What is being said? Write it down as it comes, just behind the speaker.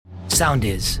sound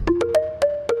is.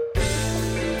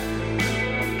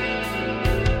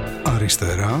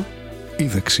 Αριστερά ή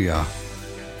δεξιά,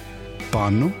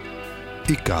 πάνω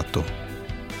ή κάτω.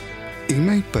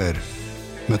 Είμαι υπέρ,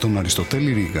 με τον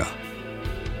Αριστοτέλη Ρήγα.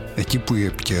 Εκεί που η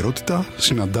επικαιρότητα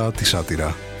συναντά τη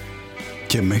σάτυρα.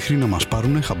 Και μέχρι να μας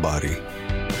πάρουνε χαμπάρι.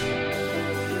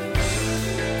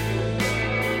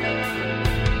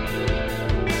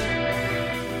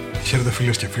 Χαίρετε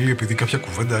φίλες και φίλοι, επειδή κάποια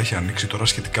κουβέντα έχει ανοίξει τώρα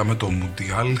σχετικά με το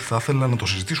Μουντιάλ, θα ήθελα να το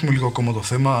συζητήσουμε λίγο ακόμα το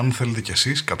θέμα, αν θέλετε κι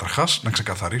εσείς. Καταρχάς, να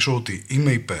ξεκαθαρίσω ότι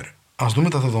είμαι υπέρ. Ας δούμε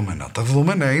τα δεδομένα. Τα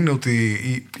δεδομένα είναι ότι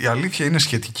η αλήθεια είναι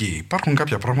σχετική. Υπάρχουν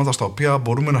κάποια πράγματα στα οποία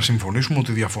μπορούμε να συμφωνήσουμε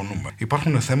ότι διαφωνούμε.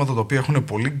 Υπάρχουν θέματα τα οποία έχουν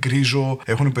πολύ γκρίζο,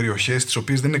 έχουν περιοχές τις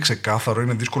οποίες δεν είναι ξεκάθαρο,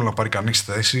 είναι δύσκολο να πάρει κανείς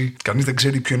θέση. Κανείς δεν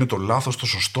ξέρει ποιο είναι το λάθος, το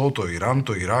σωστό, το Ιράν,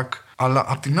 το Ιράκ. Αλλά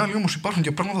απ' την άλλη όμως υπάρχουν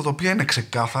και πράγματα τα οποία είναι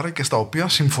ξεκάθαρα και στα οποία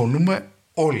συμφωνούμε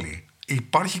όλοι.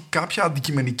 Υπάρχει κάποια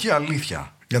αντικειμενική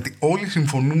αλήθεια. Γιατί όλοι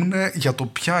συμφωνούν για το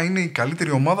ποια είναι η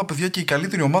καλύτερη ομάδα, παιδιά, και η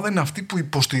καλύτερη ομάδα είναι αυτή που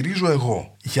υποστηρίζω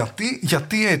εγώ.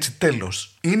 Γιατί έτσι,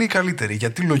 τέλος. Είναι η καλύτερη.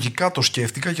 Γιατί λογικά το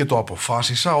σκέφτηκα και το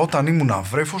αποφάσισα όταν ήμουν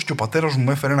βρέφος και ο πατέρας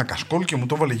μου έφερε ένα κασκόλ και μου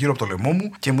το έβαλε γύρω από το λαιμό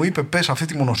μου και μου είπε πες αυτή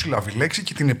τη μονοσύλλαβη λέξη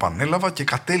και την επανέλαβα και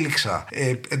κατέληξα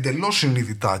εντελώς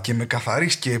συνειδητά και με καθαρή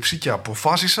σκέψη και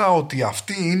αποφάσισα ότι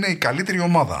αυτή είναι η καλύτερη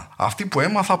ομάδα. Αυτή που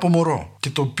έμαθα από μωρό. Και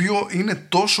το οποίο είναι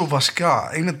τόσο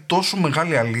βασικά, είναι τόσο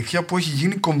μεγάλη αλήθεια που έχει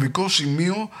γίνει κομβικό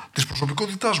σημείο της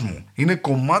προσωπικότητάς μου. Είναι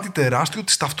κομμάτι τεράστιο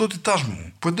της ταυτότητάς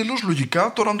μου. Που εντελώς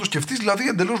λογικά, τώρα αν το σκεφτείς, δηλαδή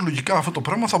εντελώς λογικά αυτό το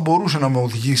πράγμα θα μπορούσε να με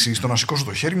οδηγήσει στο να σηκώσω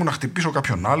το χέρι μου, να χτυπήσω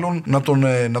κάποιον άλλον,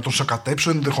 να τον σακατέψω,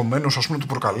 ενδεχομένως ας πούμε να του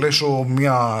προκαλέσω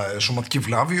μια σωματική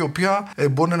βλάβη, η οποία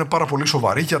μπορεί να είναι πάρα πολύ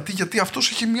σοβαρή. Γιατί αυτός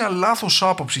έχει μια λάθος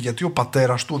άποψη. Γιατί ο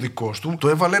πατέρας του, ο δικός του, το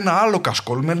έβαλε ένα άλλο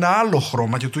κασκόλ με ένα άλλο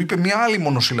χρώμα και του είπε μια άλλη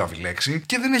μονοσύλλαβη λέξη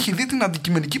και δεν έχει δει την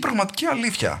αντικειμενική πραγματική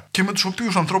αλήθεια. Και με τους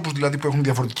οποίους ανθρώπους δηλαδή που έχουν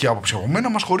διαφορετική άποψη από μένα,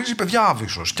 μας χωρίζει παιδιά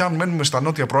Άβυσσος. Και αν μένουμε στα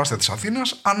νότια προάστια της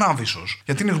Αθήνας, Ανάβυσσος.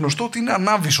 Γιατί είναι γνωστό ότι είναι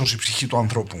Ανάβυσσος η ψυχή του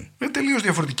ανθρώπου. Είναι τελείως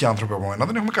διαφορετικοί άνθρωποι από μένα,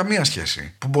 δεν έχουμε καμία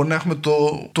σχέση. Που μπορεί να έχουμε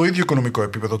το ίδιο οικονομικό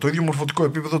επίπεδο, το ίδιο μορφωτικό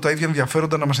επίπεδο, τα ίδια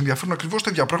ενδιαφέροντα, να μας ενδιαφέρουν ακριβώς τα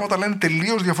ίδια πράγματα, αλλά είναι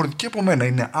τελείως διαφορετικοί από μένα.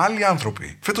 Είναι άλλοι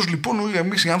άνθρωποι. Φέτος λοιπόν, όλοι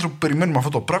εμείς οι άνθρωποι που περιμένουμε αυτό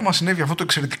το πράγμα, συνέβη αυτό το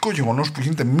εξαιρετικό γεγονός που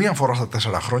γίνεται μία φορά στα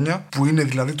 4 χρόνια, που είναι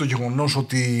δηλαδή το γεγονός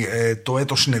ότι το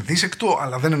έτος είναι δίσεκτο,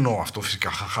 αλλά δεν εννοώ αυτό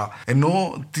φυσικά,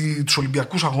 εννοώ τους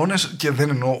Ολυμπιακούς Αγώνες και δεν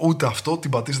εννοώ ούτε αυτό, την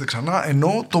πατήσετε ξανά.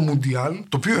 Εννοώ το Μουντιάλ,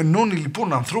 το οποίο ενώνει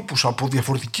λοιπόν ανθρώπους από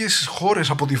διαφορετικές χώρες,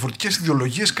 από διαφορετικές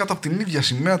ιδεολογίες κάτω από την ίδια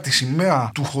σημαία, τη σημαία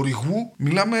του χορηγού.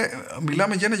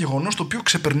 Μιλάμε για ένα γεγονός το οποίο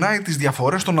ξεπερνάει τις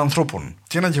διαφορές των ανθρώπων.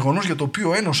 Και ένα γεγονός για το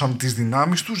οποίο ένωσαν τις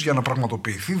δυνάμεις τους για να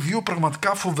πραγματοποιηθεί δύο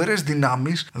πραγματικά φοβερές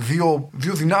δυνάμεις, δύο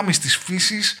δυνάμεις της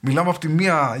φύσης. Μιλάμε από τη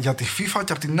μία για τη FIFA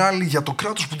και από την άλλη για το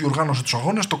κράτος που διοργάνωσε τους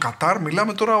αγώνες, το Κατάρ.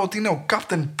 Μιλάμε τώρα ότι είναι ο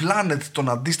Captain Planet των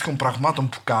αντίστοιχων πραγμάτων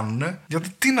που κάνουν. Γιατί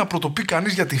τι να πρωτοπεί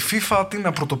κανείς για τη FIFA, τι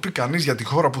να πρωτοπεί κανείς για τη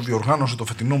χώρα που διοργάνωσε το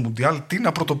φετινό Μουντιάλ, τι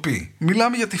να πρωτοπεί.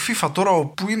 Μιλάμε για τη FIFA τώρα,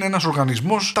 που είναι ένας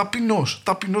οργανισμός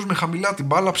ταπεινός με χαμηλά την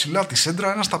μπάλα, ψηλά τη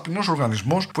σέντρα, ένας ταπεινός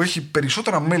οργανισμός που έχει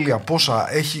περισσότερα μέλη από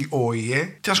όσα έχει ο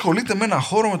ΟΗΕ και ασχολείται με ένα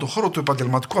χώρο, με το χώρο του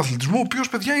επαγγελματικού αθλητισμού, ο οποίος,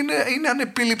 παιδιά, είναι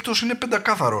ανεπίληπτος, είναι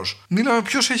πεντακάθαρος. Μιλάμε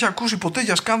ποιος έχει ακούσει ποτέ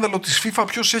για σκάνδαλο της FIFA,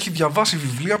 ποιος έχει διαβάσει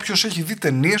βιβλία, ποιος έχει δει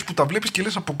ταινίες που τα βλέπεις και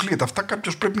λες αποκλείεται. Αυτά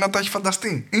κάποιος πρέπει να τα έχει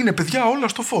φανταστεί. Είναι, παιδιά, όλα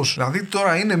στο φως. Δηλαδή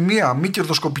τώρα είναι μία μη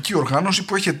κερδοσκοπική οργάνωση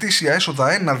που έχει ετήσια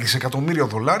έσοδα $1 δισεκατομμύριο,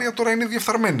 τώρα είναι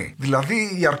διεφθαρμένη.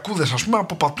 Δηλαδή οι αρκούδες, ας πούμε,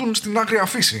 αποπατούν στην άγρια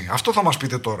φύση. Αυτό θα μας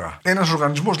πείτε τώρα. Ένας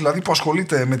οργανισμός δηλαδή που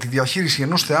ασχολείται με τη διαχείριση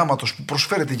ενός θεάματος που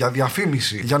προσφέρεται για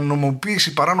διαφήμιση, για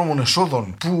νομοποίηση παράνομων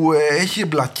εσόδων, που έχει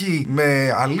εμπλακεί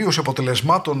με αλλίωση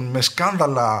αποτελεσμάτων, με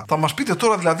σκάνδαλα. Θα μας πείτε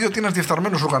τώρα δηλαδή ότι ένας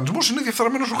διεφθαρμένος οργανισμός είναι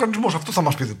διεφθαρμένος οργανισμός. Αυτό θα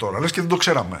μας πείτε τώρα. Λες και δεν το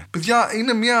ξέραμε. Παιδιά,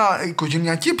 είναι μια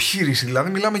οικογενειακή επιχείρηση. Δηλαδή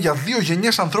μιλάμε για 2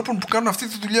 γενιές ανθρώπων που κάνουν αυτή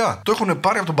τη δουλειά. Το έχουν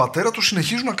πάρει από τον πατέρα του,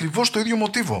 συνεχίζουν ακριβώς το ίδιο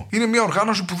μοτίβο. Είναι μια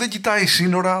οργάνωση που δεν κοιτάει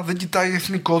σύνορα, δεν κοιτάει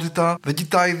εθνικότητα, δεν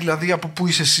κοιτάει δηλαδή από πού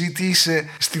είσαι εσύ, τι είσαι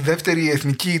στη δεύτερη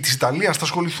εθνική της Ιταλίας. Θα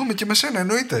ασχοληθούμε και με σένα,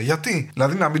 εννοείται. Γιατί?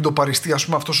 Δηλαδή να μην το παριστεί, ας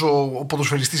πούμε, αυτός ο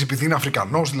ποδοσφαιριστής επειδή είναι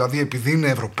Αφρικανός, δηλαδή επειδή είναι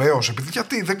Ευρωπαίος,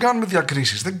 γιατί δεν κάνουμε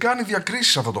διακρίσεις. Δεν κάνει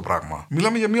διακρίσεις αυτό το πράγμα.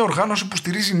 Μιλάμε για μια οργάνωση που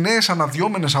στηρίζει νέες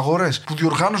αναδυόμενες αγορές, που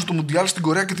διοργάνωσε το Μουντιάλ στην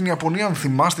Κορέα και την Ιαπωνία, αν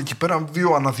θυμάστε, εκεί πέρα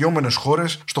 2 αναδυόμενες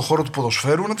χώρες στο χώρο του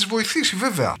ποδοσφαίρου, να τις βοηθήσει,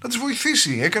 βέβαια. Να τις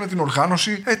βοηθήσει. Έκανε την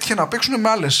οργάνωση, έτυχε να παίξουν με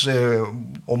άλλες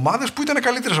ομάδες που ήταν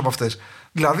καλύτερες από αυτές.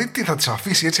 Δηλαδή, τι θα τις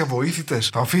αφήσει έτσι αβοήθητες?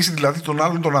 Θα αφήσει δηλαδή τον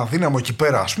άλλον τον αδύναμο εκεί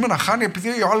πέρα, ας πούμε, να χάνει επειδή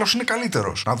ο άλλος είναι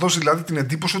καλύτερος? Να δώσει δηλαδή την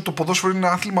εντύπωση ότι το ποδόσφαιρο είναι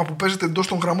ένα άθλημα που παίζεται εντός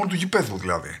των γραμμών του γηπέδου,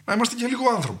 δηλαδή. Να είμαστε και λίγο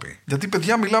άνθρωποι. Γιατί,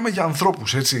 παιδιά, μιλάμε για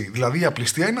ανθρώπους, έτσι. Δηλαδή, η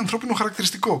απληστία είναι ανθρώπινο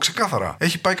χαρακτηριστικό, ξεκάθαρα.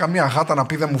 Έχει πάει καμία γάτα να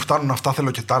πει δεν μου φτάνουν αυτά,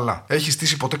 θέλω και τ' άλλα? Έχει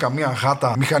στήσει ποτέ καμία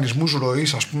γάτα μηχανισμούς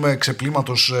ροής, ας πούμε,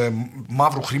 ξεπλήματος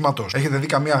μαύρου χρήματος? Έχετε δει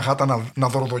καμία γάτα να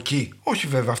δωροδοκεί? Όχι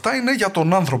βέβαια, αυτά είναι για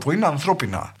τον άνθρωπο, είναι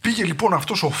ανθρώπινα. Πήγε λοιπόν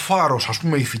αυτός ο φάρος, ας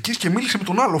πούμε, ηθικής και μίλησε με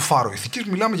τον άλλο φάρο ηθικής.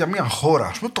 Μιλάμε για μια χώρα,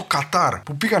 ας πούμε, το Κατάρ,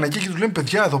 που πήγαν εκεί και του λένε: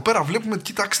 παιδιά, εδώ πέρα βλέπουμε,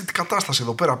 κοιτάξτε την κατάσταση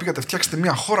εδώ πέρα. Πήγατε, φτιάξετε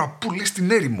μια χώρα που λέει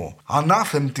στην έρημο.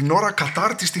 Ανάθεμ την ώρα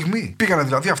Κατάρ τη στιγμή. Πήγανε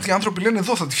δηλαδή αυτοί οι άνθρωποι, λένε: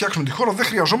 εδώ θα τη φτιάξουμε τη χώρα, δεν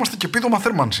χρειαζόμαστε και επίδομα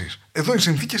θέρμανσης. Εδώ οι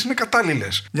συνθήκες είναι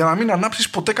κατάλληλες για να μην ανάψεις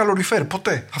ποτέ καλοριφέρ.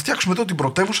 Ποτέ. Θα φτιάξουμε εδώ την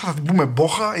πρωτεύουσα, θα την πούμε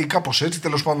Μπόχα ή κάπως έτσι,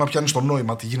 τέλος πάντων να πιάνει το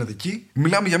νόημα τι γίνεται εκεί.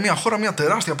 Μιλάμε για μια χώρα, μια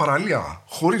τεράστια παραλία.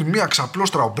 Χωρίς μια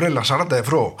ξαπλώστρα ομπρέλα 40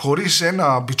 ευρώ. Χωρίς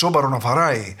ένα μπιτσόμπαρο να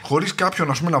βαράει. Χωρίς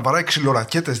κάποιον, ας πούμε, να βαράει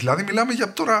ξυλορακέτες. Δηλαδή μιλάμε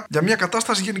για μια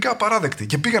κατάσταση γενικά απαράδεκτη.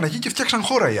 Και πήγαν εκεί και φτιάξαν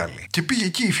χώρα οι άλλοι. Και πήγε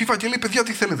εκεί η FIFA και λέει: παιδιά,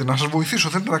 τι θέλετε, να σας βοηθήσω,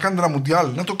 θέλετε να κάνετε ένα Μουντιάλ?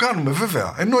 Να το κάνουμε,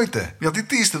 βέβαια. Εννοείται. Γιατί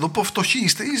τι είστε εδώ, φτωχοί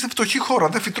είστε φτωχή χώρα,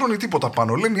 δεν φυτρώνει τίποτα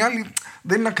πάνω. Λένε οι άλλοι: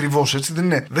 δεν είναι ακριβώς έτσι,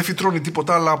 δεν φυτρώνει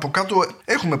τίποτα, αλλά από κάτω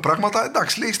έχουμε πράγματα.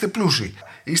 Εντάξει, λέει, είστε πλούσιοι.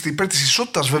 Είστε υπέρ της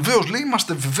ισότητας? Βεβαίως, λέει,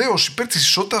 είμαστε βεβαίως υπέρ της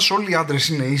ισότητας. Όλοι οι άντρες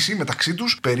είναι ίσοι μεταξύ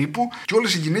τους, περίπου, και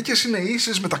όλες οι γυναίκες είναι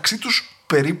ίσες μεταξύ τους.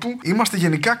 Περίπου, είμαστε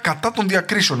γενικά κατά των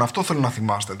διακρίσεων. Αυτό θέλω να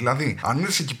θυμάστε. Δηλαδή, αν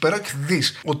έρθει εκεί πέρα και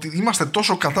δεις ότι είμαστε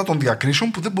τόσο κατά των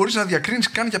διακρίσεων που δεν μπορείς να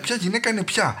διακρίνεις καν για ποια γυναίκα είναι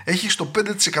ποια. Έχεις το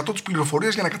 5% της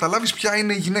πληροφορίας για να καταλάβεις ποια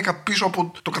είναι η γυναίκα πίσω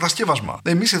από το κατασκεύασμα.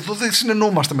 Εμείς εδώ δεν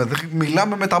συνεννοούμαστε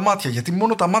μιλάμε με τα μάτια, γιατί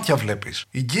μόνο τα μάτια βλέπεις.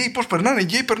 Οι γκέι πώς περνάνε? Οι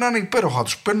γκέι περνάνε υπέροχα.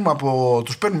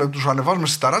 Τους ανεβάζουμε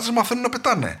στις ταράτσες, μαθαίνουν να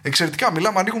πετάνε. Εξαιρετικά,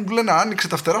 μιλάμε, ανοίγουν, του λένε: άνοιξε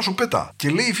τα φτερά σου, πέτα. Και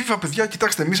λέει η FIFA: παιδιά,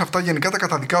 κοιτάξτε, εμείς αυτά γενικά τα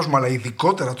καταδικάζουμε, αλλά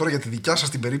ειδικότερα τώρα για τη δικιά σας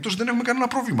την περίπτωση δεν έχουμε κανένα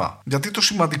πρόβλημα. Γιατί το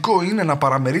σημαντικό είναι να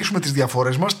παραμερίσουμε τις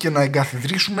διαφορές μας και να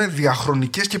εγκαθιδρύσουμε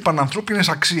διαχρονικές και πανανθρώπινες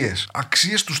αξίες.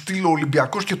 Αξίες του στυλ ο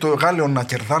Ολυμπιακός και το Γάλλεον να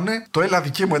κερδάνε. Το έλα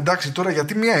δικέ μου, εντάξει τώρα,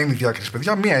 γιατί μία είναι η διάκριση,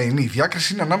 παιδιά. Μία είναι η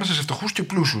διάκριση, είναι ανάμεσα σε φτωχούς και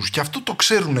πλούσιους. Και αυτό το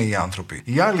ξέρουν οι άνθρωποι.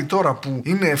 Οι άλλοι τώρα που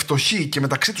είναι φτωχοί και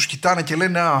μεταξύ τους κοιτάνε και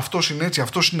λένε: α, αυτός είναι έτσι,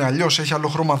 αυτός είναι αλλιώς, έχει άλλο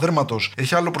χρώμα δέρματος,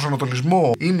 έχει άλλο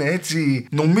προσανατολισμό, είναι έτσι.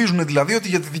 Νομίζουν δηλαδή ότι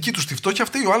για τη δική τους τη φτώχεια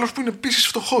φταίει ο άλλος που είναι επίσης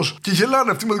φτωχός. Και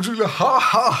γελάνε αυτοί μεταξύ τους.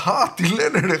 Τι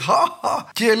λένε, ρε,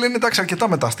 και λένε: εντάξει, αρκετά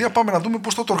με τα αστεία, πάμε να δούμε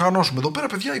πώς θα το οργανώσουμε. Εδώ πέρα,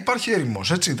 παιδιά, υπάρχει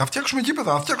έρημος, έτσι. Θα φτιάξουμε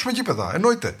γήπεδα,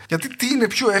 εννοείται. Γιατί τι είναι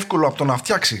πιο εύκολο από το να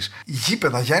φτιάξεις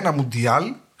γήπεδα για ένα Μουντιάλ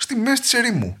στη μέση της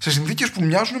ερήμου, σε συνθήκες που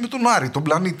μοιάζουν με τον Άρη, τον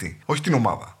πλανήτη, όχι την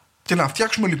ομάδα. Και να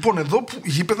φτιάξουμε λοιπόν εδώ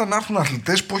γήπεδα να έρθουν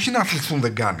αθλητές που όχι να αθληθούν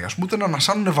δεν κάνει. Ας πούμε, ούτε να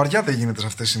ανασάνουν βαριά δεν γίνεται σε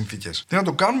αυτές τις συνθήκες. Τι να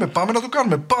το κάνουμε, πάμε να το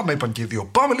κάνουμε. Πάμε, είπαν και οι δύο.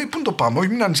 Πάμε, λέει, πού να το πάμε? Όχι,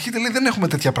 μην ανησυχείτε, λέει, δεν έχουμε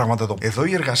τέτοια πράγματα εδώ. Εδώ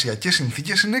οι εργασιακές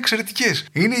συνθήκες είναι εξαιρετικές.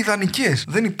 Είναι ιδανικές.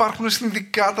 Δεν υπάρχουν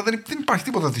συνδικάτα, δεν υπάρχει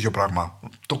τίποτα τέτοιο πράγμα.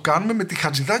 Το κάνουμε με τη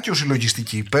χατζηδάκιο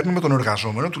συλλογιστική. Παίρνουμε τον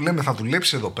εργαζόμενο, του λέμε: θα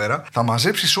δουλέψεις εδώ πέρα, θα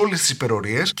μαζέψεις όλες τις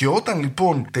υπερορίες και όταν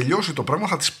λοιπόν τελειώσει το πράγμα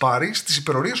θα τις πάρεις τις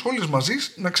υπερορίες όλες μαζί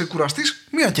να ξεκουραστείς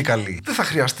μία και καλή. Δεν θα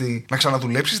χρειαστεί να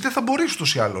ξαναδουλέψεις, δεν θα μπορείς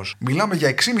ούτως ή άλλως. Μιλάμε για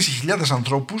 6.500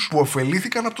 ανθρώπους που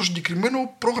ωφελήθηκαν από το συγκεκριμένο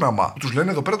πρόγραμμα. Τους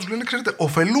λένε εδώ πέρα, ξέρετε,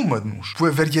 ωφελούμενους. Που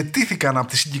ευεργετήθηκαν από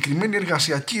τη συγκεκριμένη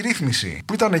εργασιακή ρύθμιση.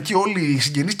 Που ήταν εκεί όλοι οι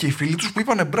συγγενείς και οι φίλοι τους που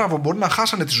είπανε: μπράβο, μπορεί να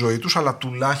χάσανε τη ζωή τους, αλλά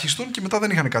τουλάχιστον και μετά δεν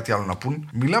είχαν κάτι άλλο να πούν.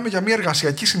 Μιλάμε για μια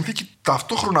εργασιακή συνθήκη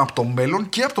ταυτόχρονα από το μέλλον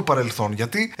και από το παρελθόν.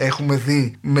 Γιατί έχουμε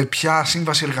δει με ποια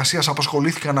σύμβαση εργασίας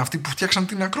απασχολήθηκαν αυτοί που φτιάξαν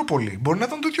την Ακρόπολη. Μπορεί να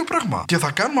ήταν το ίδιο πράγμα. Και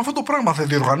θα κάνουμε αυτό το πράγμα. Θα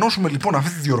διοργανώσουμε λοιπόν αυτή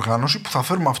τη διοργάνωση που θα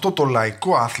φέρουμε αυτό το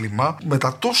λαϊκό άθλημα με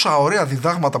τα τόσα ωραία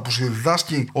διδάγματα που σε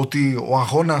διδάσκει ότι ο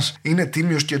αγώνας είναι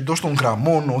τίμιος και εντός των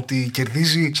γραμμών, ότι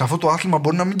κερδίζει σε αυτό το άθλημα,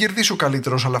 μπορεί να μην κερδίσει ο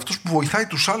καλύτερος, αλλά αυτός που βοηθάει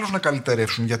τους άλλους να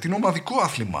καλυτερεύσουν, γιατί είναι ομαδικό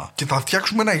άθλημα. Και θα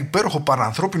φτιάξουμε ένα υπέροχο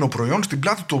παρανθρώπινο προϊόν στην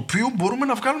πλάτη του οποίου μπορούμε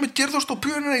να βγάλουμε κέρδος, το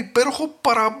οποίο είναι ένα υπέροχο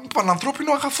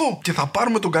πανανθρώπινο αγαθό. Και θα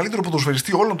πάρουμε τον καλύτερο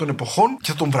ποδοσφαιριστή όλων των εποχών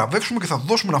και θα τον βραβεύσουμε και θα του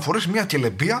δώσουμε να φορέσει μια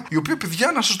κελεμπία, η οποία,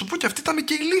 παιδιά, να σας το πω, και αυτή ήταν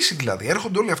και η λύση δηλαδή.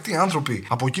 Έρχονται όλοι αυτοί οι άνθρωποι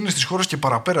από εκείνες τις χώρες και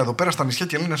παραπέρα εδώ πέρα στα νησιά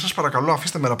και λένε: σας παρακαλώ,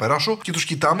 αφήστε με να περάσω. Και τους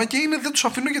κοιτάμε και δεν τους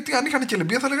αφήνω, γιατί αν είχαν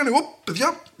κελεμπία θα λέγανε: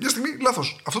 παιδιά, μια στιγμή,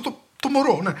 λάθος. Αυτό το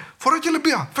μωρό, ναι, φοράει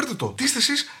κελεμπία, φέρτε το. Τι είστε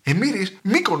εσείς? Εμμύρης,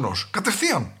 Μύκονος,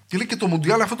 κατευθείαν. Και λέει και το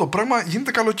Μουντιάλ αυτό το πράγμα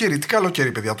γίνεται καλοκαίρι. Τι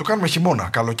καλοκαίρι, παιδιά, το κάνουμε χειμώνα.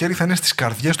 Καλοκαίρι θα είναι στις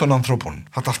καρδιές των ανθρώπων.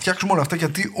 Θα τα φτιάξουμε όλα αυτά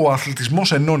γιατί ο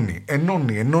αθλητισμός ενώνει.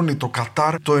 Ενώνει το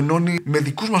Κατάρ, το ενώνει με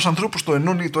δικούς μας ανθρώπους,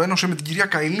 το ένωσε με την κυρία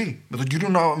Καηλή,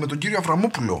 με τον κύριο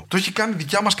Αβραμόπουλο. Το έχει κάνει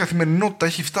δικιά μας καθημερινότητα,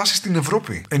 έχει φτάσει στην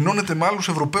Ευρώπη. Ενώνεται με άλλους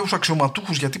Ευρωπαίους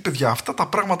αξιωματούχους, γιατί, παιδιά, αυτά τα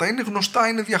πράγματα είναι γνωστά,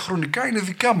 είναι διαχρονικά, είναι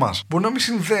δικά μας. Μπορεί να μην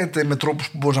συνδέεται με τρόπους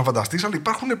που μπορείς να φανταστείς, αλλά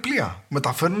υπάρχουν πλοία.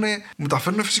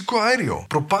 Μεταφέρουν φυσικό αέριο,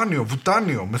 προπάνιο,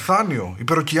 βουτάνιο, μεθάνιο,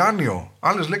 υπεροκειάνιο.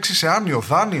 Άλλες λέξεις σε άνιο,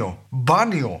 δάνειο,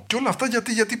 μπάνιο. Και όλα αυτά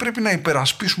γιατί πρέπει να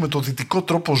υπερασπίσουμε το δυτικό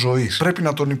τρόπο ζωής. Πρέπει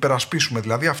να τον υπερασπίσουμε.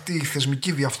 Δηλαδή αυτή η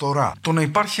θεσμική διαφθορά. Το να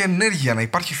υπάρχει ενέργεια, να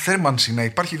υπάρχει θέρμανση, να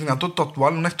υπάρχει δυνατότητα του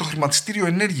άλλου να έχει το χρηματιστήριο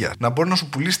ενέργεια. Να μπορεί να σου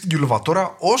πουλήσει την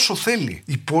κιλοβατόρα όσο θέλει.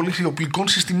 Η πώληση οπλικών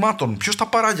συστημάτων. Ποιος τα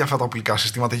παράγει αυτά τα οπλικά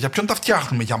συστήματα, για ποιον τα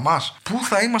φτιάχνουμε, για μας. Πού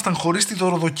θα ήμασταν χωρίς τη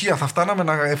δωροδοκία, θα φτάναμε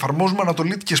να εφαρμόζουμε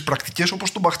ανατολίτικες πρακτικές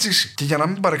όπως τον μπαχτσίσι. Και για να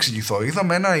μην παρεξηγηθώ,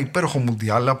 είδαμε ένα υπέροχο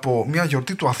Μουντιάλ από μια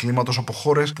γιορτή του αθλήματος από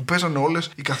χώρες που παίζανε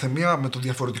όλες η καθεμία με το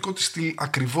διαφορετικό της στυλ,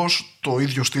 ακριβώς το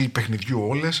ίδιο στυλ παιχνιδιού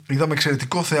όλες. Είδαμε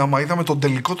εξαιρετικό θέαμα, είδαμε τον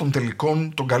τελικό των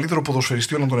τελικών, τον καλύτερο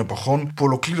ποδοσφαιριστή όλων των εποχών που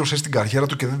ολοκλήρωσε στην καριέρα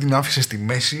του και δεν την άφησε στη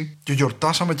μέση. Και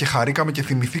γιορτάσαμε και χαρήκαμε και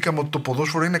θυμηθήκαμε ότι το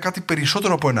ποδόσφαιρο είναι κάτι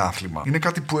περισσότερο από ένα άθλημα. Είναι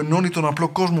κάτι που ενώνει τον απλό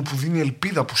κόσμο, που δίνει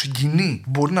ελπίδα, που συγκινεί, που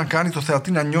μπορεί να κάνει το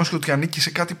θεατή να νιώσει ότι ανήκει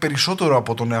σε κάτι περισσότερο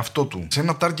από τον εαυτό του. Σε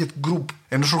ένα target group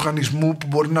ενός οργανισμού που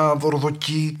μπορεί να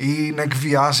δωροδοκεί ή να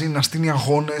εκβιάζει, να στείνει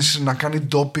αγώνες, να κάνει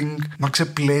ντόπινγκ, να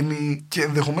ξεπλένει και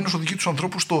ενδεχομένως οδηγεί τους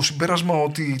ανθρώπους στο συμπέρασμα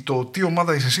ότι το τι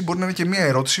ομάδα είσαι εσύ μπορεί να είναι και μια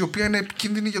ερώτηση η οποία είναι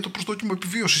επικίνδυνη για το προσδόκιμο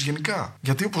επιβίωσης γενικά.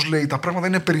 Γιατί όπως λέει, τα πράγματα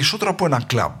είναι περισσότερο από ένα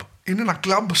κλαμπ. Είναι ένα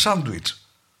κλαμπ σάντουιτς.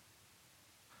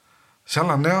 Σε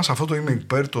άλλα νέα, σε αυτό το είμαι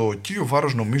υπέρ, το κύριο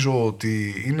βάρος νομίζω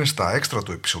ότι είναι στα έξτρα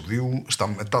του επεισοδίου, στα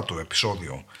μετά το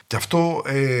επεισόδιο. Και αυτό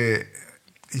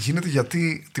γίνεται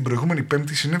γιατί την προηγούμενη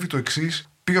Πέμπτη συνέβη το εξής.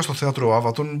 Πήγα στο θέατρο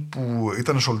Άβατον που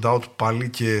ήταν sold out πάλι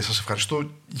και σας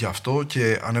ευχαριστώ για αυτό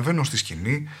και ανεβαίνω στη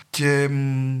σκηνή και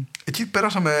εκεί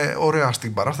πέρασαμε ωραία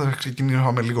στην παράσταση,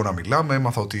 ξεκινήσαμε λίγο να μιλάμε,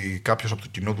 έμαθα ότι κάποιος από το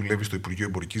κοινό δουλεύει στο Υπουργείο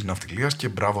Εμπορικής Ναυτιλίας και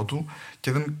μπράβο του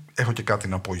και δεν έχω και κάτι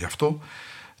να πω γι' αυτό.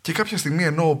 Και κάποια στιγμή,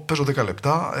 ενώ παίζω 10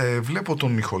 λεπτά, βλέπω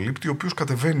τον ηχολήπτη, ο οποίος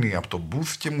κατεβαίνει από το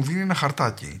booth και μου δίνει ένα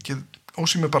χαρτάκι. Και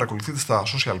όσοι με παρακολουθείτε στα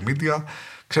social media,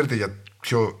 ξέρετε για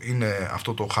ποιο είναι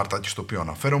αυτό το χαρτάκι στο οποίο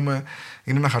αναφέρομαι.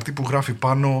 Είναι ένα χαρτί που γράφει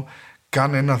πάνω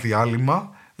 «Κάνε ένα διάλειμμα»,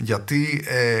 γιατί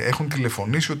έχουν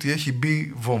τηλεφωνήσει ότι έχει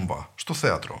μπει βόμβα στο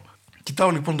θέατρο. Κοιτάω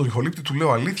λοιπόν τον ηχολήπτη, του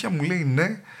λέω αλήθεια, μου λέει ναι,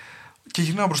 και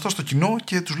γυρνάω μπροστά στο κοινό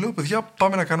και τους λέω παιδιά,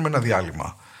 πάμε να κάνουμε ένα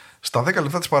διάλειμμα. Στα 10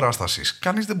 λεπτά της παράστασης,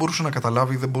 κανείς δεν μπορούσε να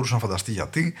καταλάβει, δεν μπορούσε να φανταστεί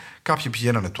γιατί. Κάποιοι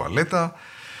πηγαίνανε τουαλέτα,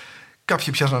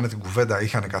 κάποιοι πιάσανε την κουβέντα,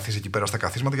 είχαν καθίσει εκεί πέρα στα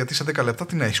καθίσματα, γιατί σε 10 λεπτά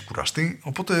τι να έχεις κουραστεί.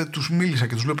 Οπότε τους μίλησα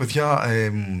και τους λέω: παιδιά,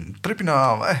 πρέπει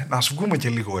να βγούμε και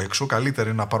λίγο έξω. Καλύτερα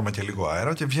είναι να πάρουμε και λίγο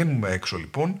αέρα. Και βγαίνουμε έξω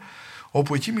λοιπόν,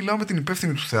 όπου εκεί μιλάω με την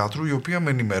υπεύθυνη του θεάτρου, η οποία με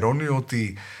ενημερώνει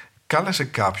ότι κάλεσε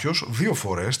κάποιος 2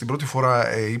 φορές. Την πρώτη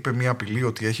φορά είπε μια απειλή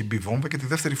ότι έχει μπει βόμβα και τη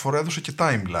δεύτερη φορά έδωσε και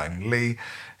timeline. Λέει: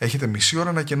 έχετε μισή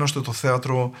ώρα να εκενώσετε το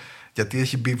θέατρο γιατί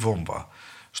έχει μπει βόμβα.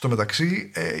 Στο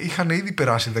μεταξύ είχαν ήδη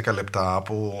περάσει 10 λεπτά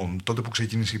από τότε που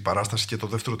ξεκίνησε η παράσταση και το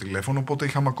δεύτερο τηλέφωνο, οπότε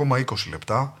είχαμε ακόμα 20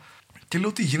 λεπτά. Και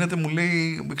λέω: τι γίνεται, μου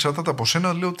λέει, εξαρτάται από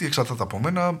σένα. Λέω: τι εξαρτάται από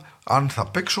μένα. Αν θα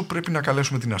παίξω, πρέπει να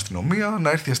καλέσουμε την αστυνομία, να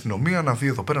έρθει η αστυνομία να δει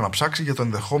εδώ πέρα, να ψάξει για το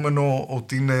ενδεχόμενο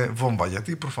ότι είναι βόμβα.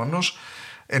 Γιατί προφανώς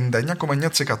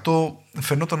 99,9%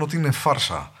 φαινόταν ότι είναι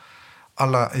φάρσα.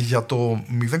 Αλλά για το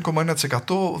 0,1%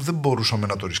 δεν μπορούσαμε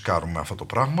να το ρισκάρουμε αυτό το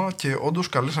πράγμα και όντως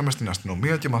καλέσαμε στην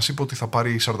αστυνομία και μας είπε ότι θα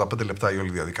πάρει 45 λεπτά η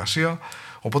όλη διαδικασία.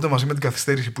 Οπότε μαζί με την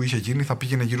καθυστέρηση που είχε γίνει θα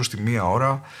πήγαινε γύρω στη 1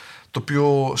 ώρα, το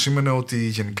οποίο σήμαινε ότι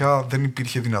γενικά δεν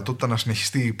υπήρχε δυνατότητα να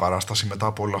συνεχιστεί η παράσταση μετά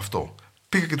από όλο αυτό.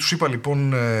 Πήγα και τους είπα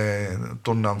λοιπόν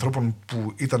των ανθρώπων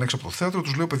που ήταν έξω από το θέατρο,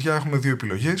 τους λέω: παιδιά, έχουμε 2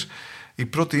 επιλογές. Η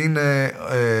πρώτη είναι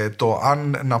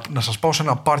να σας πάω σε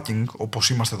ένα πάρκινγκ όπως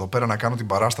είμαστε εδώ πέρα, να κάνω την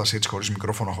παράσταση έτσι χωρίς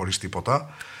μικρόφωνο, χωρίς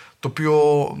τίποτα, το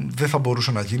οποίο δεν θα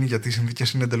μπορούσε να γίνει γιατί οι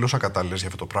συνθήκες είναι εντελώς ακατάλληλες για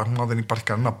αυτό το πράγμα. Δεν υπάρχει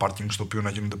κανένα πάρκινγκ στο οποίο να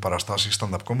γίνονται παραστάσεις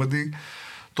stand-up comedy.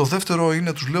 Το δεύτερο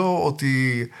είναι, τους λέω,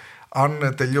 ότι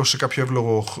αν τελειώσει σε κάποιο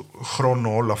εύλογο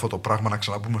χρόνο όλο αυτό το πράγμα να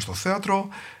ξαναμπούμε στο θέατρο,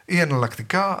 ή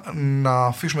εναλλακτικά να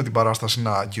αφήσουμε την παράσταση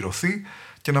να ακυρωθεί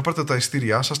και να πάρετε τα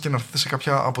ειστήριά σας και να έρθετε σε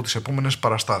κάποια από τις επόμενες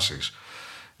παραστάσεις.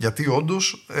 Γιατί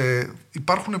όντως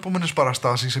υπάρχουν επόμενες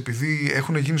παραστάσεις, επειδή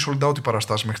έχουν γίνει sold out οι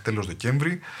παραστάσεις μέχρι τέλος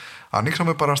Δεκέμβρη,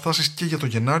 ανοίξαμε παραστάσεις και για το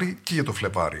Γενάρη και για το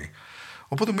Φλεβάρι.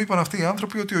 Οπότε μου είπαν αυτοί οι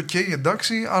άνθρωποι ότι OK,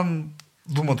 εντάξει, αν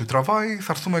δούμε ότι τραβάει,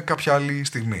 θα έρθουμε κάποια άλλη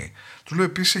στιγμή. Τους λέω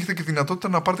επίσης: έχετε και δυνατότητα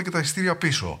να πάρετε και τα ειστήρια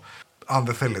πίσω, αν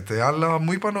δεν θέλετε. Αλλά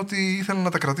μου είπαν ότι ήθελαν να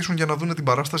τα κρατήσουν για να δουν την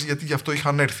παράσταση, γιατί γι' αυτό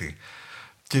είχαν έρθει.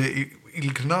 Και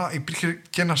ειλικρινά υπήρχε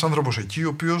και ένας άνθρωπος εκεί, ο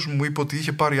οποίος μου είπε ότι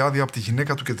είχε πάρει άδεια από τη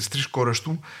γυναίκα του και τις 3 κόρες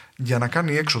του για να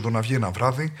κάνει έξοδο, να βγει ένα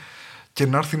βράδυ και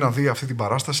να έρθει να δει αυτή την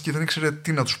παράσταση και δεν ήξερε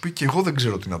τι να τους πει και εγώ δεν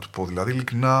ξέρω τι να του πω. Δηλαδή,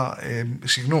 ειλικρινά,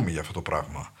 συγγνώμη για αυτό το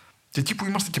πράγμα. Και εκεί που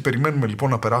είμαστε και περιμένουμε λοιπόν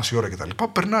να περάσει η ώρα κτλ.,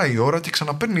 περνάει η ώρα και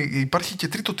ξαναπαίρνει. Υπάρχει και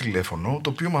τρίτο τηλέφωνο, το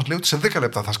οποίο μας λέει ότι σε 10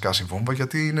 λεπτά θα σκάσει βόμβα,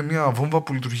 γιατί είναι μια βόμβα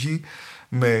που λειτουργεί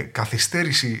με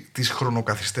καθυστέρηση της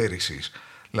χρονοκαθυστέρησης.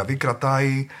 Δηλαδή,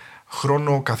 κρατάει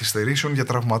χρόνο καθυστερήσεων για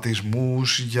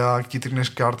τραυματισμούς, για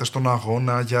κίτρινες κάρτες στον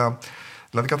αγώνα, για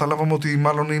Δηλαδή καταλάβαμε ότι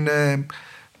μάλλον είναι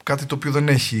κάτι το οποίο δεν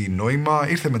έχει νόημα.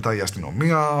 Ήρθε μετά η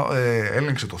αστυνομία,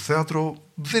 έλεγξε το θέατρο,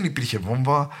 δεν υπήρχε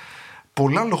βόμβα.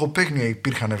 Πολλά λογοπαίγνια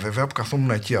υπήρχαν βέβαια που καθόμουν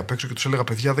εκεί απ' έξω και τους έλεγα: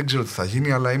 παιδιά, δεν ξέρω τι θα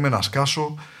γίνει, αλλά είμαι ένα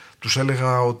σκάσο. Τους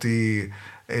έλεγα ότι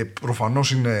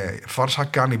προφανώς είναι φάρσα,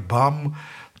 κάνει μπαμ.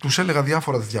 Τους έλεγα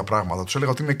διάφορα τέτοια πράγματα. Τους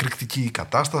έλεγα ότι είναι εκρηκτική η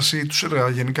κατάσταση. Τους έλεγα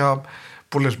γενικά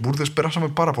πολλές μπουρδες. Περάσαμε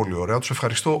πάρα πολύ ωραία. Τους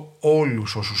ευχαριστώ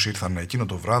όλους όσους ήρθαν εκείνο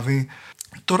το βράδυ.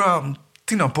 Τώρα,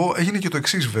 τι να πω, έγινε και το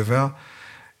εξής βέβαια.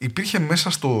 Υπήρχε μέσα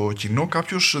στο κοινό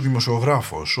κάποιος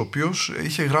δημοσιογράφος, ο οποίος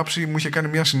είχε γράψει, μου είχε κάνει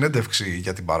μια συνέντευξη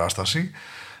για την παράσταση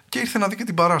και ήρθε να δει και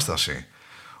την παράσταση.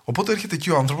 Οπότε έρχεται εκεί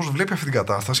ο άνθρωπος, βλέπει αυτή την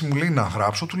κατάσταση, μου λέει να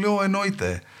γράψω, του λέω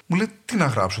εννοείται. Μου λέει τι να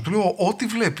γράψω, του λέω ό,τι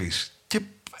βλέπεις. Και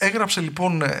έγραψε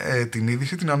λοιπόν την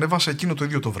είδηση, την ανέβασε εκείνο το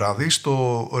ίδιο το βράδυ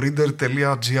στο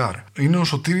reader.gr. Είναι ο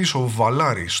Σωτήρης ο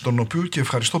Βαλάρης, τον οποίο και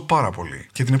ευχαριστώ πάρα πολύ.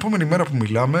 Και την επόμενη μέρα που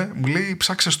μιλάμε, μου λέει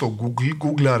ψάξε στο Google,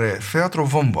 γκούγκλαρε θέατρο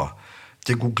βόμβα.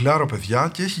 Και γκουγκλάρω παιδιά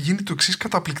και έχει γίνει το εξής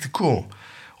καταπληκτικό.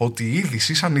 Ότι η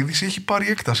είδηση σαν είδηση έχει πάρει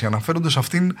έκταση. Αναφέρονται σε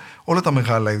αυτήν όλα τα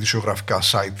μεγάλα ειδησιογραφικά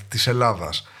site της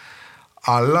Ελλάδας.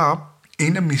 Αλλά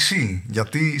είναι μισή,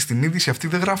 γιατί στην είδηση αυτή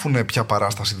δεν γράφουν ποια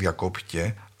παράσταση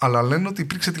διακόπηκε, αλλά λένε ότι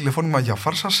υπήρξε τηλεφώνημα για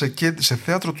φάρσα σε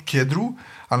θέατρο του κέντρου,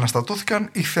 αναστατώθηκαν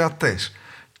οι θεατές.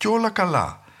 Και όλα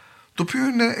καλά. Το οποίο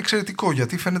είναι εξαιρετικό,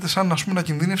 γιατί φαίνεται σαν να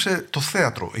κινδύνευσε το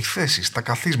θέατρο, οι θέσεις, τα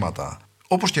καθίσματα.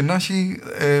 Όπως και να έχει,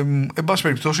 εν πάση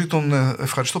περιπτώσει, τον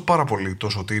ευχαριστώ πάρα πολύ το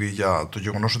Σωτήρη για το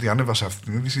γεγονός ότι ανέβασε αυτή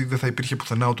την είδηση, δεν θα υπήρχε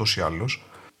πουθενά ούτως ή άλλως.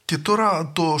 Και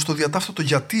τώρα στο διατάφτωτο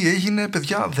γιατί έγινε,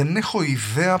 παιδιά, δεν έχω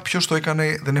ιδέα ποιος το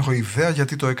έκανε, δεν έχω ιδέα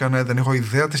γιατί το έκανε, δεν έχω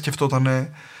ιδέα τι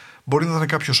σκεφτότανε. Μπορεί να ήταν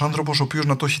κάποιος άνθρωπος ο οποίος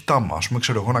να το έχει τάμα, ας πούμε,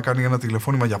 ξέρω εγώ, να κάνει ένα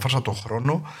τηλεφώνημα για φάρσα το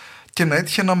χρόνο και να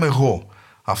έτυχε να είμαι εγώ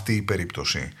αυτή η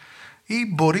περίπτωση. Ή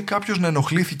μπορεί κάποιος να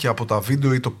ενοχλήθηκε από τα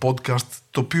βίντεο ή το podcast,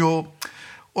 το οποίο,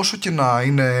 όσο και να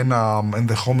είναι ένα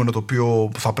ενδεχόμενο το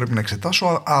οποίο θα πρέπει να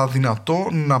εξετάσω, αδυνατό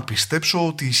να πιστέψω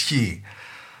ότι ισχύει.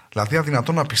 Δηλαδή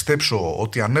αδυνατό να πιστέψω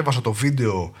ότι ανέβασα το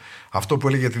βίντεο αυτό που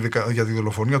έλεγε για τη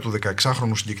δολοφονία του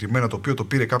 16χρονου συγκεκριμένα, το οποίο το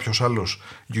πήρε κάποιος άλλος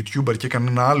YouTuber και έκανε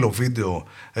ένα άλλο βίντεο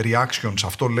reaction σε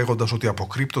αυτό, λέγοντας ότι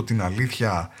αποκρύπτω την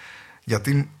αλήθεια,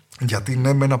 γιατί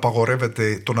ναι μεν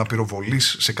απαγορεύεται το να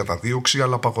πυροβολείς σε καταδίωξη,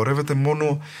 αλλά απαγορεύεται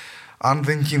μόνο αν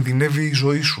δεν κινδυνεύει η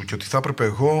ζωή σου, και ότι θα έπρεπε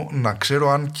εγώ να ξέρω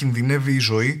αν κινδυνεύει η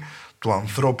ζωή του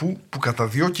ανθρώπου που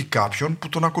καταδιώκει κάποιον που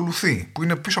τον ακολουθεί, που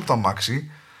είναι πίσω από τα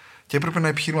αμάξι, και έπρεπε να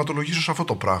επιχειρηματολογήσω σε αυτό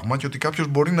το πράγμα, και ότι κάποιος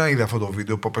μπορεί να είδε αυτό το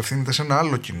βίντεο που απευθύνεται σε ένα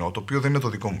άλλο κοινό, το οποίο δεν είναι το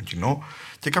δικό μου κοινό,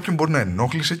 και κάποιον μπορεί να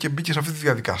ενόχλησε και μπήκε σε αυτή τη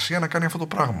διαδικασία να κάνει αυτό το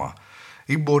πράγμα.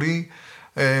 Ή μπορεί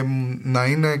να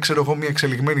είναι, ξέρω εγώ, μια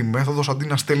εξελιγμένη μέθοδος, αντί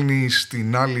να στέλνεις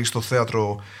την άλλη στο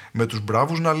θέατρο με τους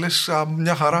μπράβους, να λες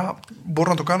μια χαρά, μπορώ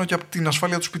να το κάνω και από την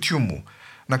ασφάλεια του σπιτιού μου.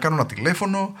 Να κάνω ένα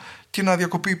τηλέφωνο και να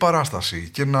διακοπεί η παράσταση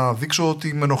και να δείξω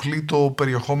ότι με ενοχλεί το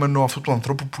περιεχόμενο αυτού του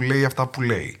ανθρώπου που λέει αυτά που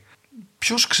λέει.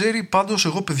 Ποιος ξέρει, πάντως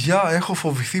εγώ, παιδιά, έχω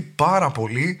φοβηθεί πάρα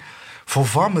πολύ.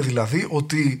 Φοβάμαι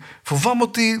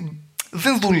ότι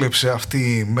δεν δούλεψε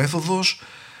αυτή η μέθοδος.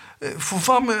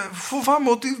 Φοβάμαι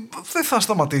ότι δεν θα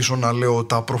σταματήσω να λέω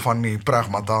τα προφανή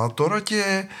πράγματα τώρα,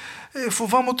 και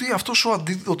φοβάμαι ότι αυτός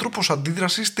ο τρόπος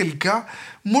αντίδρασης τελικά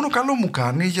μόνο καλό μου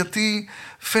κάνει, γιατί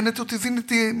φαίνεται ότι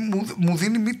μου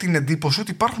δίνει την εντύπωση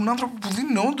ότι υπάρχουν άνθρωποι που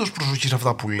δίνουν όντως προσοχή σε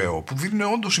αυτά που λέω, που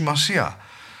δίνουν όντως σημασία,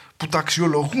 που τα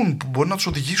αξιολογούν, που μπορεί να τους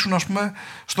οδηγήσουν, ας πούμε,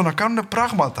 στο να κάνουν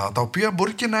πράγματα τα οποία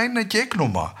μπορεί και να είναι και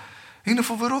έκνομα. Είναι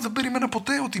φοβερό, δεν περίμενα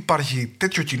ποτέ ότι υπάρχει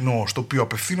τέτοιο κοινό στο οποίο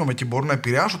απευθύνομαι και μπορώ να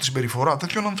επηρεάσω τη συμπεριφορά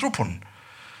τέτοιων ανθρώπων.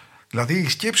 Δηλαδή η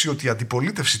σκέψη ότι η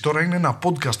αντιπολίτευση τώρα είναι ένα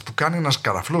podcast που κάνει ένας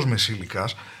καραφλός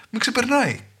μεσήλικας με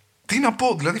ξεπερνάει. Τι να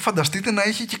πω, δηλαδή φανταστείτε να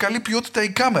έχει και καλή ποιότητα η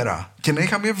κάμερα και να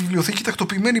είχα μια βιβλιοθήκη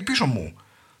τακτοποιημένη πίσω μου.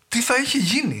 Τι θα είχε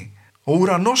γίνει? Ο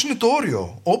ουρανός είναι το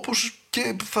όριο, όπως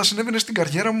και θα συνέβαινε στην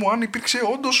καριέρα μου αν υπήρξε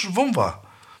όντως βόμβα.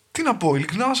 Τι να πω,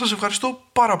 ειλικρινά σας ευχαριστώ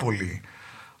πάρα πολύ.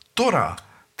 Τώρα,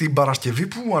 την Παρασκευή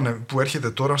που έρχεται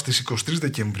τώρα στις 23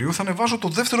 Δεκεμβρίου θα ανεβάζω το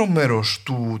δεύτερο μέρος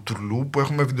του τουρλού που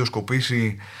έχουμε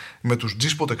βιντεοσκοπήσει με τους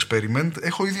G-Spot Experiment.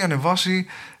 Έχω ήδη ανεβάσει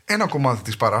ένα κομμάτι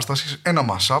της παράστασης, ένα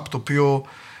mashup, το οποίο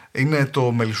είναι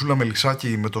το Μελισσούλα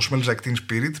Μελισσάκι με το Smells Like Teen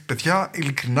Spirit. Παιδιά,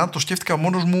 ειλικρινά το σκέφτηκα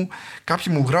μόνος μου.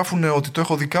 Κάποιοι μου γράφουν ότι το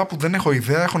έχω δει κάπου, δεν έχω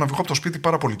ιδέα. Έχω να βγω από το σπίτι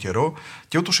πάρα πολύ καιρό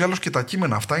και ούτως ή άλλως και τα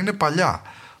κείμενα αυτά είναι παλιά.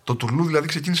 Το τουρλού δηλαδή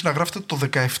ξεκίνησε να γράφεται το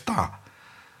 17.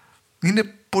 Είναι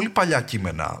πολύ παλιά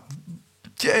κείμενα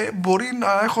και μπορεί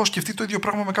να έχω σκεφτεί το ίδιο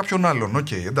πράγμα με κάποιον άλλον.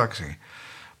 Οκ, εντάξει.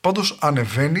 Πάντως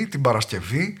ανεβαίνει την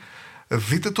Παρασκευή.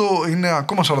 Δείτε το, είναι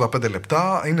ακόμα 45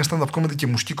 λεπτά. Είναι stand-up comedy και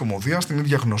μουσική κομμωδία στην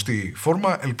ίδια γνωστή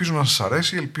φόρμα. Ελπίζω να σας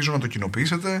αρέσει, ελπίζω να το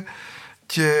κοινοποιήσετε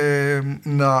και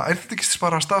να έρθετε και στις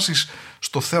παραστάσεις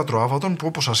στο θέατρο Άβατον, που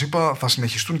όπως σας είπα θα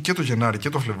συνεχιστούν και το Γενάρη και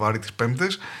το Φλεβάρι τις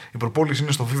Πέμπτες. Η προπόληση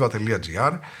είναι στο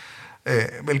viva.gr.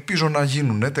 Ελπίζω να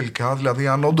γίνουν τελικά, δηλαδή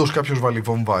αν όντως κάποιος βάλει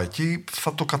βόμβα εκεί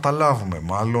θα το καταλάβουμε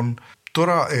μάλλον.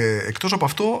 Τώρα εκτός από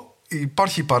αυτό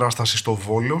υπάρχει η παράσταση στο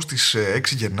Βόλο στις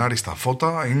 6 Γενάρη στα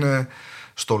Φώτα, είναι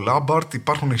στο Λάμπαρτ,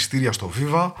 υπάρχουν εισιτήρια στο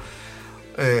Viva.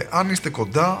 Αν είστε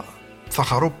κοντά θα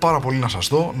χαρώ πάρα πολύ να σας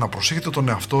δω, να προσέχετε τον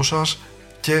εαυτό σας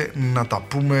και να τα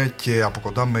πούμε και από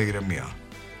κοντά με ηρεμία.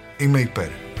 Είμαι υπέρ.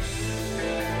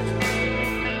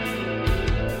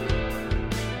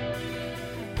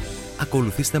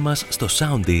 Ακολουθήστε μας στο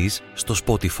Soundees, στο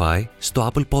Spotify,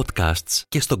 στο Apple Podcasts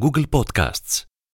και στο Google Podcasts.